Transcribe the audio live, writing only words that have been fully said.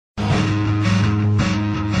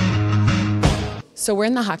So we're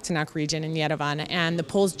in the Haghtanak region in Yerevan, and the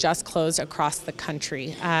polls just closed across the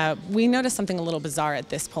country. We noticed something a little bizarre at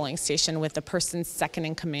this polling station with the person's second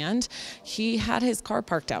in command. He had his car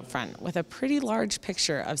parked out front with a pretty large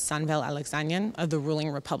picture of Samvel Alexanyan of the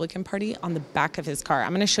ruling Republican Party on the back of his car.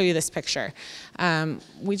 I'm going to show you this picture.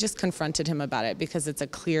 We just confronted him about it because it's a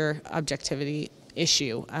clear objectivity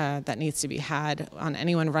issue that needs to be had on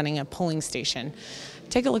anyone running a polling station.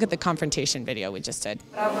 Take a look at the confrontation video we just did.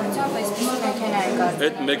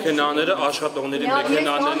 Այդ մեքենաները աշխատողների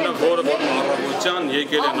մեքենաներն են, որը որ առավոտյան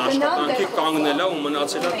եկել են աշխատանքի կանգնել է ու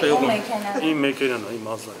մնացել է տեղում։ Իմ մեքենան է, իմ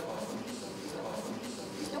ազգը։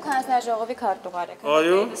 Դուք հանձնաժողովի քարտուղար եք։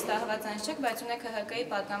 Այո։ Վստահված չեք, բայց ունեք ՀՀԿ-ի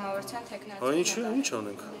պատգամավորության թեկնածու։ Ինչ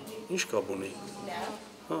անենք։ Ինչ կապ ունի։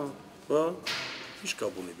 Հա, ինչ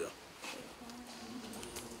կապ ունի դա։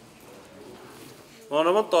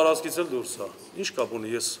 Մանավանդ տարածքից էլ դուրս է։ Ինչ կապ ունի,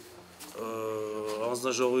 ես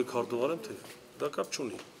հանձնաժողովի քարտուղար եմ, թե դա կապ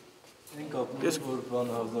չունի։ Այն կապ ունի, որ բան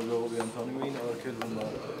հանձնաժողովի անդամին արգելվում է,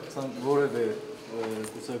 ցան որևէ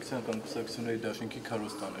կուսակցության կամ կուսակցությունների դաշինքի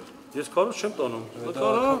քարոզ տանել։ Ես քարոզ չեմ տանում։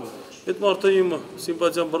 Այդ մարդը իմ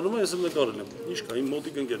սիմպաթիան բռնում է, ես էլ նկարել եմ։ Ինչ կա, իմ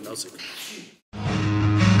մոտիկ ընկերն ասեք։